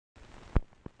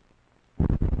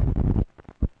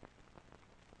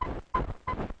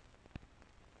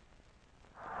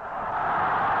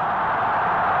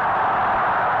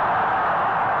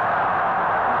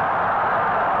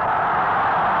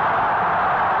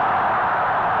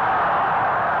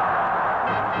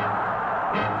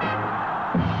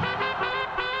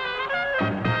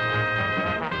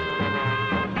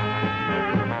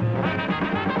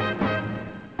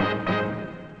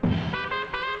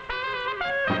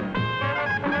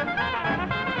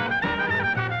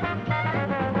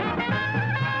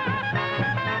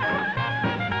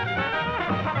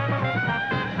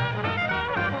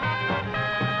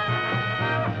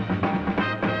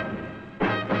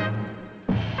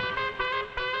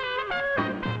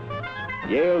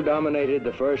Yale dominated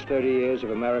the first 30 years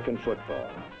of American football,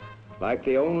 like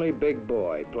the only big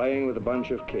boy playing with a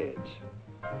bunch of kids.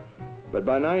 But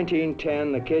by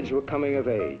 1910, the kids were coming of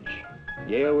age.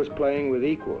 Yale was playing with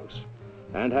equals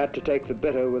and had to take the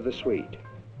bitter with the sweet.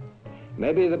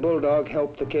 Maybe the Bulldog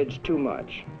helped the kids too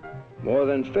much. More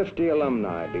than 50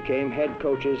 alumni became head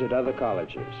coaches at other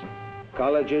colleges,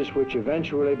 colleges which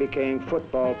eventually became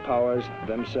football powers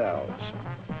themselves.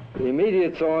 The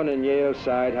immediate thorn in Yale's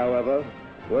side, however,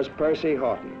 was Percy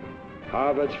Haughton,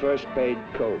 Harvard's first paid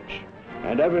coach.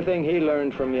 And everything he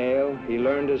learned from Yale, he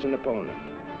learned as an opponent.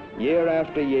 Year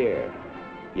after year,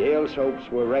 Yale's hopes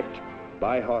were wrecked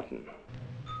by Haughton.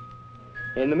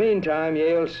 In the meantime,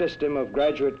 Yale's system of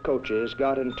graduate coaches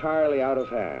got entirely out of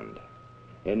hand.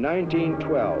 In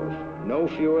 1912, no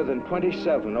fewer than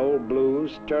 27 old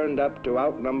Blues turned up to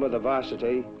outnumber the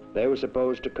varsity they were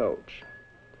supposed to coach.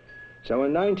 So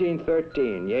in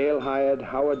 1913, Yale hired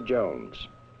Howard Jones,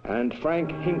 and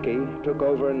Frank Hinkey took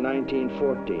over in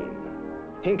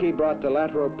 1914. Hinkey brought the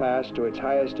lateral pass to its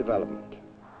highest development.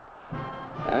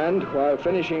 And while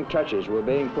finishing touches were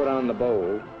being put on the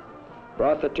bowl,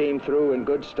 brought the team through in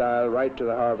good style right to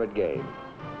the Harvard game,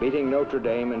 beating Notre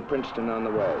Dame and Princeton on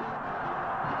the way.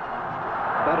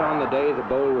 But on the day the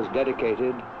bowl was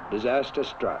dedicated, disaster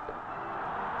struck.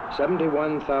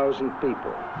 71,000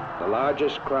 people, the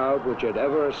largest crowd which had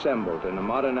ever assembled in a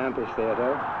modern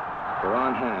amphitheater, were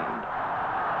on hand.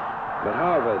 But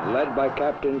Harvard, led by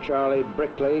Captain Charlie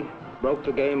Brickley, broke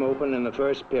the game open in the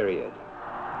first period.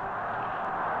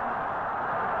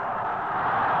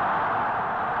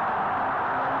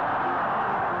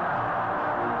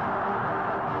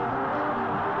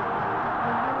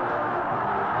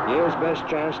 Yale's best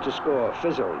chance to score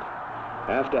fizzled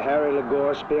after Harry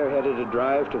Legore spearheaded a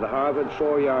drive to the Harvard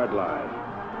 4-yard line,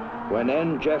 when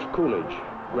then Jeff Coolidge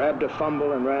grabbed a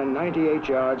fumble and ran 98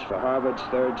 yards for Harvard's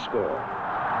third score.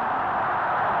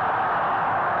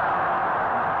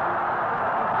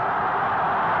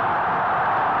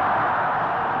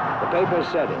 The papers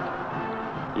said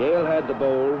it. Yale had the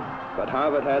bowl, but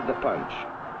Harvard had the punch,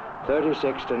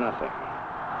 36-0.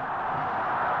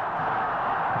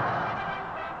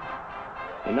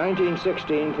 In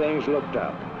 1916, things looked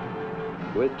up.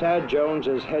 With Tad Jones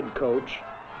as head coach,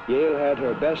 Yale had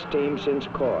her best team since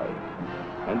Coy,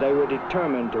 and they were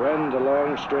determined to end the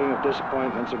long string of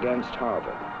disappointments against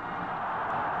Harvard.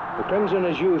 The Crimson,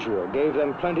 as usual, gave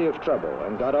them plenty of trouble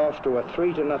and got off to a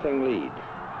 3-0 lead.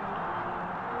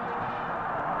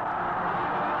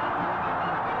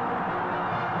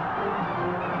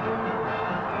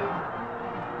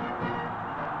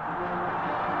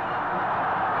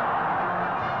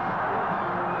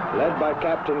 Led by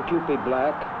Captain Cupid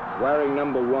Black, wearing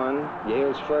number 1,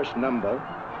 Yale's first number,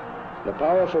 the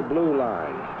powerful blue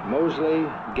line, Mosley,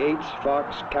 Gates,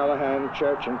 Fox, Callahan,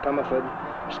 Church, and Comerford,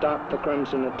 stopped the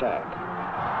Crimson attack.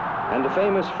 And the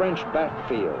famous French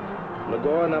backfield,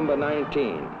 Legore number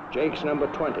 19, Jakes number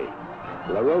 20,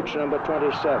 LaRoche number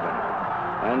 27,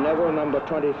 and Neville number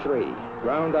 23,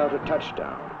 ground out a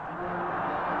touchdown.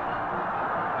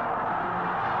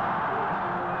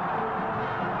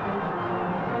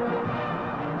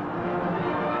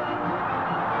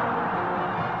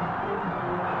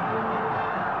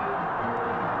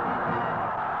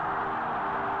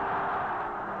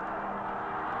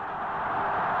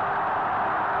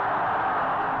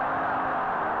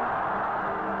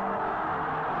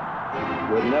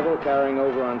 With Neville carrying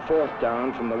over on 4th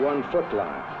down from the 1-foot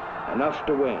line, enough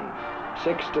to win,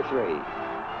 6-3.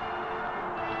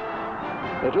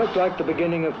 It looked like the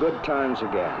beginning of good times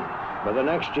again, but the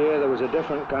next year there was a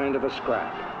different kind of a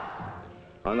scrap.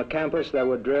 On the campus there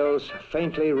were drills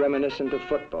faintly reminiscent of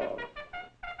football.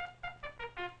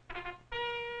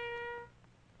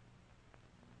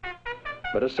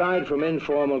 But aside from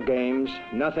informal games,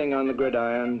 nothing on the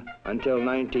gridiron until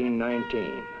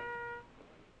 1919.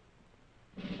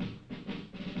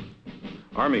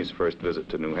 Army's first visit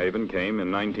to New Haven came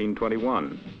in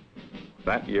 1921.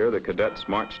 That year, the cadets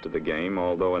marched to the game,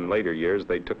 although in later years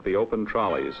they took the open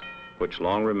trolleys, which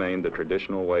long remained the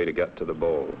traditional way to get to the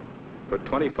bowl. For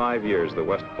 25 years, the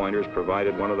West Pointers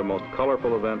provided one of the most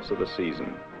colorful events of the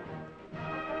season.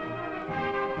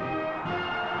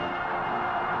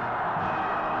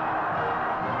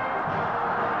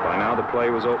 By now, the play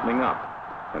was opening up,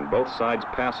 and both sides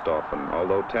passed often,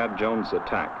 although Tad Jones'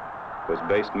 attack was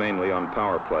based mainly on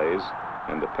power plays,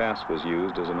 and the pass was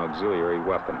used as an auxiliary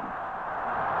weapon.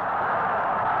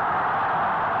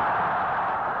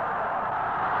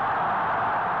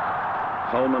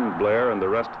 Hullman, Blair, and the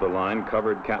rest of the line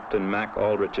covered Captain Mac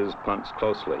Aldrich's punts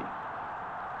closely.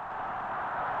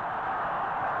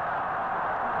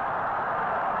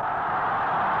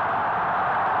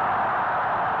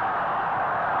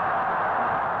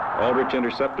 Aldrich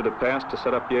intercepted a pass to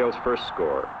set up Yale's first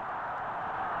score.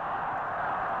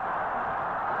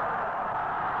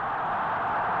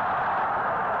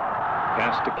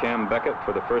 Pass to Cam Beckett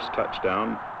for the first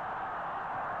touchdown.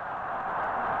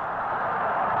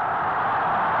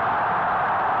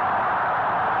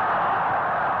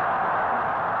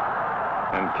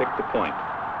 And kicked the point.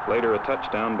 Later, a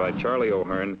touchdown by Charlie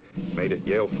O'Hearn made it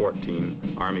Yale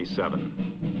 14, Army 7.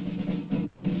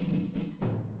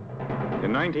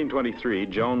 In 1923,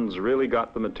 Jones really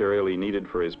got the material he needed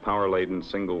for his power-laden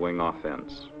single-wing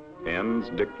offense. Ends,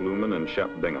 Dick Lumen and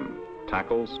Shep Bingham.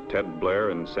 Tackles, Ted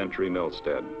Blair and Century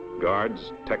Milstead.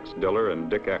 Guards, Tex Diller and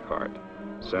Dick Eckhart.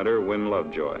 Center, Win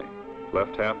Lovejoy.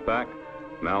 Left halfback,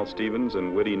 Mal Stevens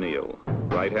and Whitty Neal.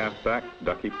 Right halfback,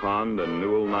 Ducky Pond and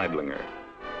Newell Neidlinger.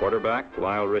 Quarterback,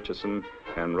 Lyle Richardson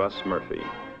and Russ Murphy.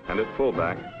 And at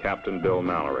fullback, Captain Bill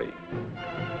Mallory.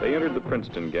 They entered the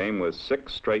Princeton game with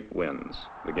 6 straight wins.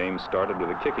 The game started with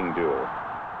a kicking duel.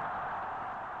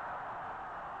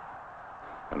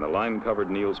 And the line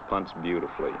covered Neal's punts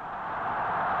beautifully.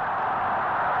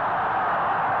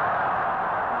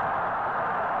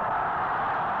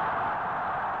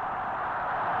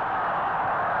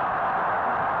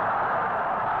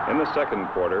 In the second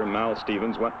quarter, Mal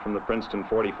Stevens went from the Princeton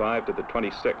 45 to the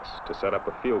 26 to set up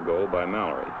a field goal by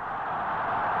Mallory.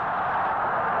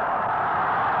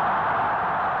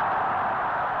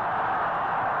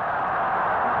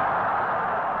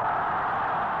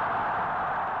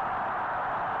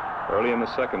 Early in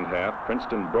the second half,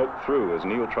 Princeton broke through as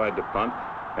Neal tried to punt,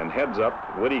 and heads up,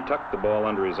 Whitty tucked the ball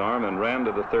under his arm and ran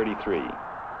to the 33.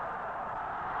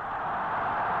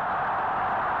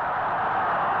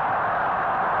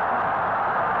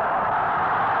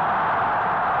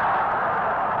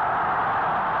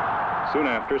 Soon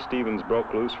after, Stevens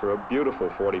broke loose for a beautiful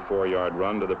 44-yard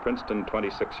run to the Princeton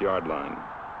 26-yard line.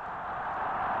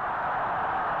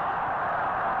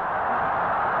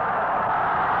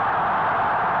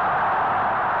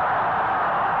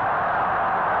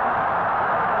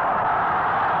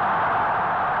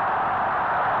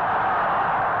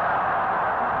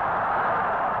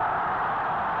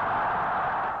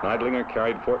 Neidlinger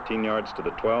carried 14 yards to the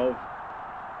 12.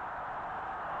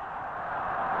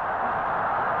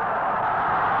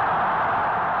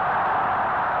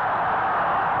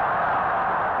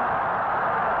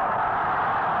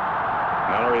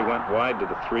 Mallory went wide to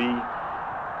the 3.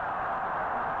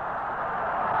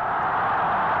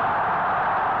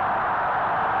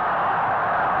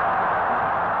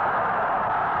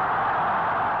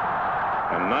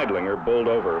 And Neidlinger bowled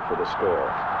over for the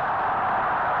score.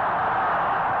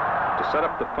 To set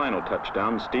up the final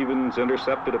touchdown, Stevens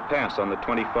intercepted a pass on the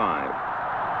 25.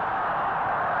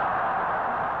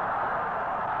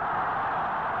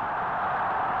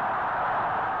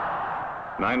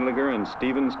 Neidlinger and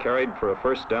Stevens carried for a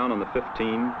first down on the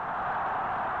 15.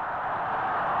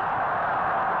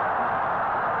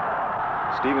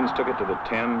 Stevens took it to the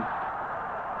 10.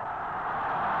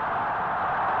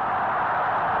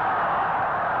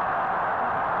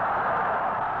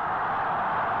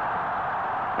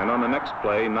 And on the next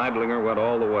play, Neidlinger went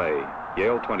all the way.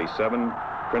 Yale 27,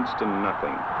 Princeton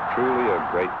nothing. Truly a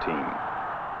great team.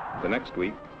 The next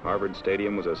week, Harvard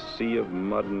Stadium was a sea of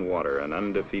mud and water, and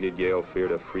undefeated Yale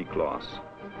feared a freak loss.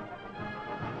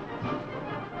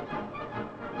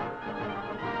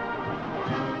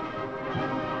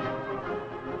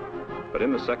 But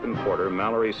in the second quarter,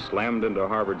 Mallory slammed into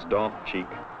Harvard's Dolph Cheek,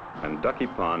 and Ducky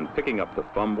Pond, picking up the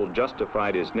fumble,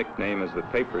 justified his nickname, as the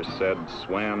papers said,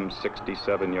 swam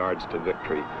 67 yards to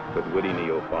victory, with Whitty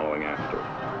Neal following after.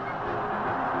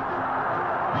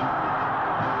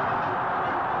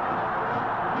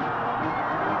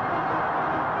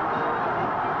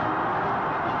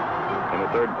 In the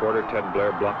third quarter, Ted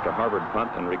Blair blocked a Harvard punt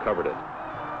and recovered it.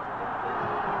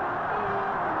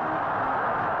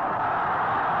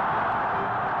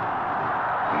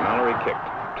 And Mallory kicked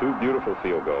 2 beautiful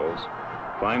field goals,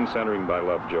 fine centering by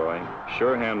Lovejoy,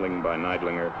 sure handling by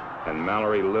Neidlinger, and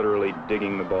Mallory literally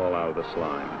digging the ball out of the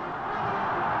slime.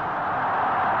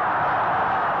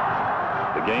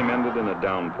 The game ended in a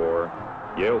downpour.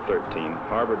 Yale 13,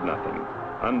 Harvard nothing,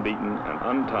 unbeaten and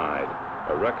untied,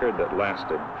 a record that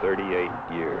lasted 38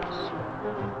 years.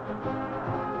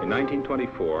 In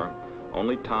 1924,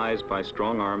 only ties by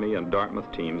strong Army and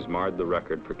Dartmouth teams marred the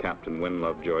record for Captain Win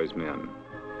Lovejoy's men.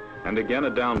 And again, a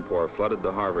downpour flooded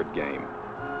the Harvard game.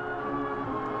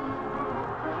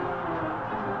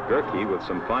 Gerke, with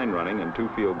some fine running and 2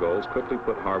 field goals, quickly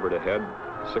put Harvard ahead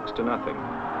 6-0,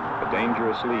 a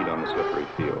dangerous lead on the slippery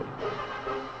field.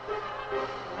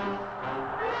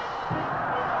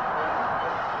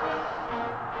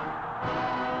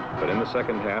 But in the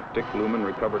second half, Dick Lumen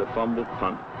recovered a fumbled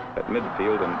punt at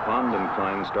midfield, and Pond and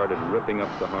Klein started ripping up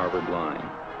the Harvard line.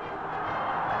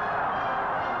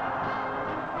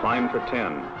 Klein for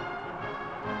 10.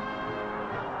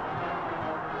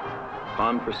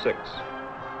 Pond for 6.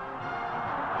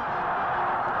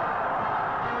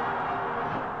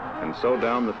 And so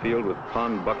down the field with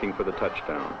Pond bucking for the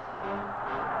touchdown.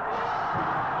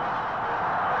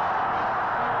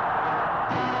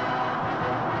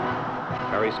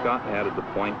 Harry Scott added the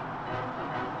point.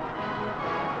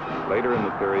 Later in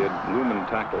the period, Lumen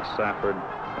tackled Safford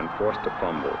and forced a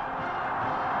fumble,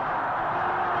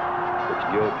 which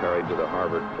Gill carried to the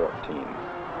Harvard 14.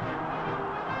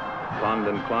 Pond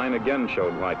and Klein again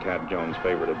showed why Tad Jones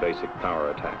favored a basic power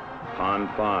attack. Pond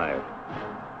 5.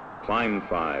 Klein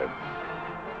 5.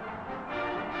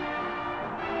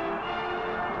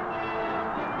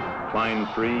 Klein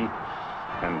 3,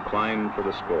 and Klein for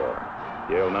the score.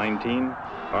 Yale 19,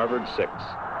 Harvard 6.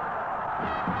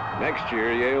 Next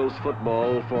year, Yale's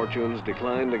football fortunes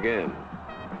declined again.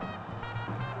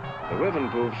 The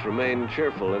Whiffenpoofs remained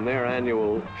cheerful in their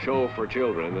annual show for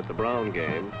children at the Brown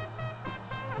game.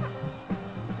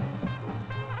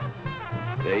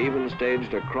 They even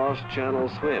staged a cross-channel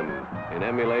swim in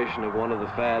emulation of one of the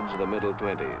fads of the middle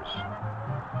 20s.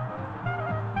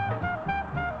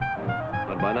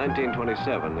 But by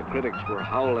 1927, the critics were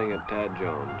howling at Tad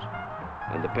Jones,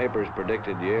 and the papers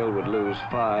predicted Yale would lose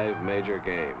 5 major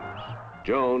games.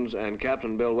 Jones and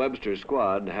Captain Bill Webster's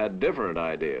squad had different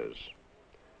ideas.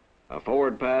 A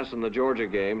forward pass in the Georgia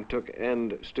game took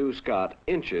end Stu Scott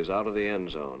inches out of the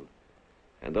end zone,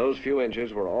 and those few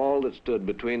inches were all that stood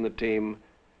between the team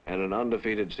and an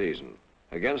undefeated season.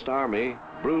 Against Army,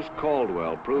 Bruce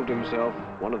Caldwell proved himself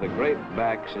one of the great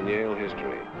backs in Yale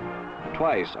history.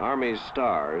 Twice, Army's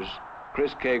stars,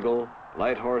 Chris Cagle,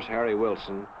 Light Horse Harry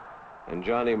Wilson, and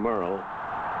Johnny Merle,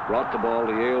 brought the ball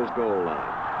to Yale's goal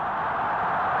line.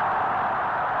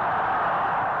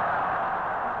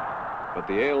 But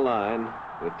the Yale line,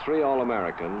 with 3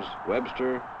 All-Americans,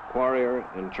 Webster, Quarrier,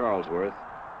 and Charlesworth,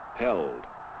 held.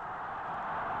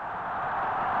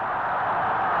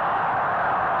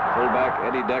 Fullback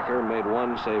Eddie Decker made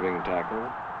 1 saving tackle.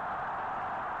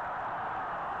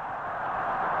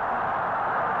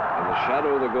 In the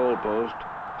shadow of the goalpost,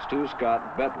 Stu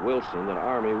Scott bet Wilson that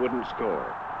Army wouldn't score.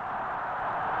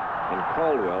 And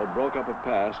Caldwell broke up a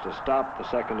pass to stop the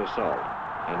second assault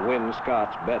and win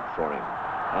Scott's bet for him.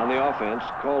 On the offense,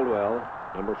 Caldwell,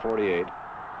 number 48,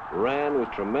 ran with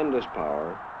tremendous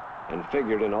power and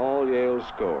figured in all Yale's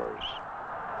scores.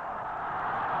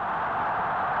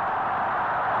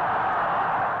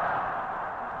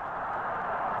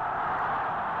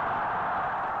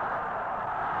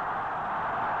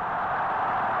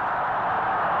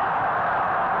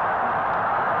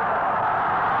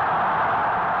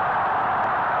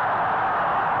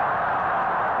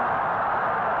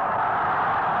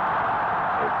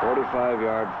 A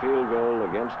 45-yard field goal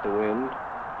against the wind.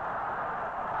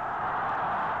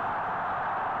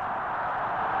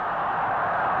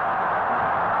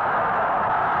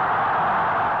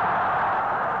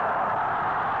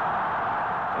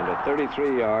 And a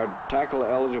 33-yard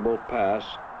tackle-eligible pass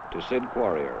to Sid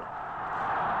Quarrier,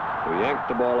 who yanked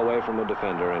the ball away from a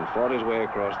defender and fought his way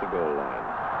across the goal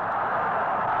line.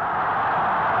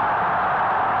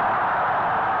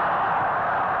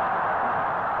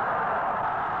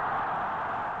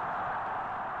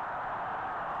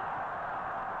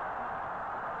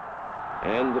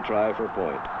 And the try for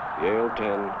point. Yale 10,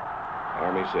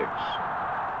 Army 6.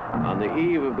 On the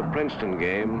eve of the Princeton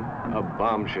game, a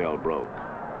bombshell broke.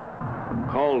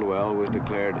 Caldwell was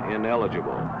declared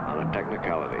ineligible on a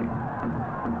technicality.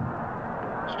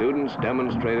 Students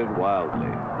demonstrated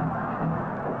wildly.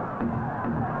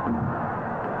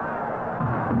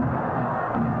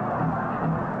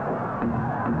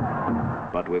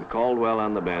 But with Caldwell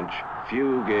on the bench,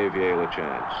 few gave Yale a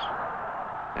chance.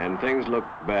 And things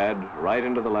looked bad right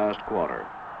into the last quarter.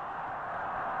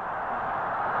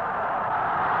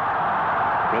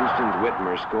 Princeton's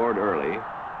Whitmer scored early.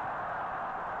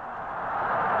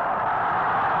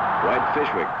 Dwight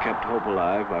Fishwick kept hope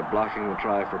alive by blocking the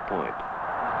try for point.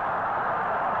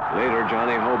 Later,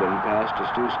 Johnny Hoban passed to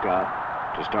Stu Scott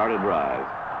to start a drive.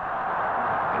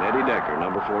 And Eddie Decker,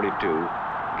 number 42,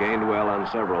 gained well on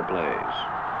several plays.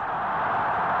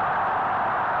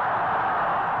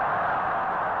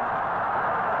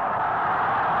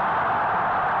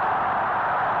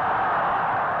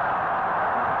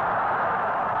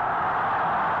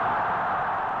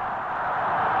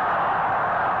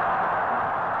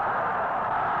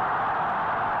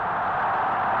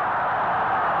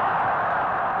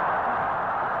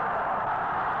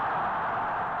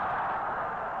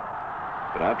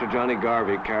 After Johnny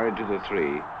Garvey carried to the 3,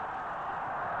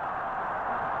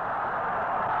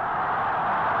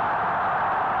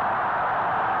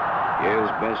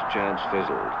 Yale's best chance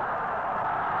fizzled.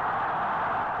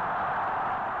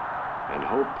 And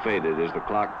hope faded as the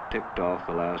clock ticked off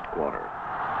the last quarter.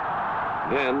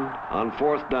 Then, on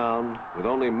 4th down, with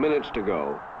only minutes to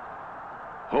go,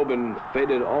 Hoban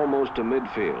faded almost to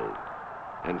midfield,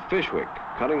 and Fishwick,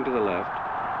 cutting to the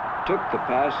left, took the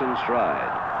pass in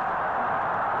stride,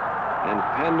 and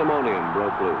pandemonium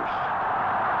broke loose.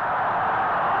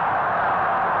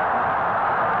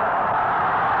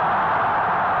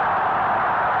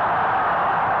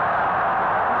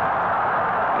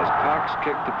 As Cox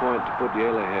kicked the point to put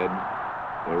Yale ahead,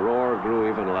 the roar grew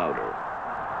even louder. The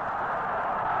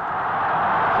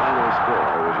final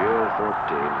score was Yale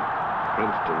 14,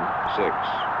 Princeton 6.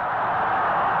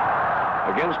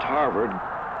 Against Harvard,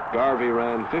 Garvey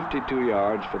ran 52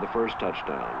 yards for the first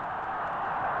touchdown.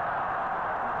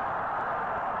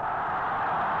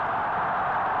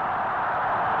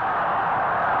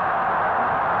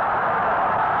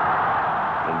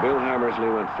 And Bill Hammersley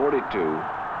went 42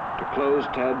 to close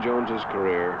Tad Jones's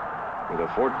career with a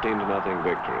 14-0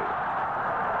 victory.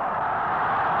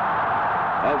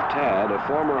 Of Tad, a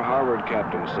former Harvard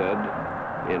captain said,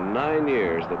 "In 9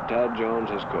 years that Tad Jones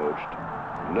has coached,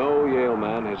 no Yale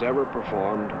man has ever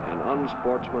performed an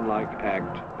unsportsmanlike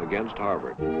act against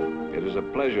Harvard. It is a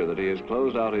pleasure that he has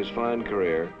closed out his fine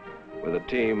career with a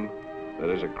team that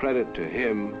is a credit to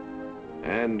him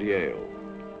and Yale."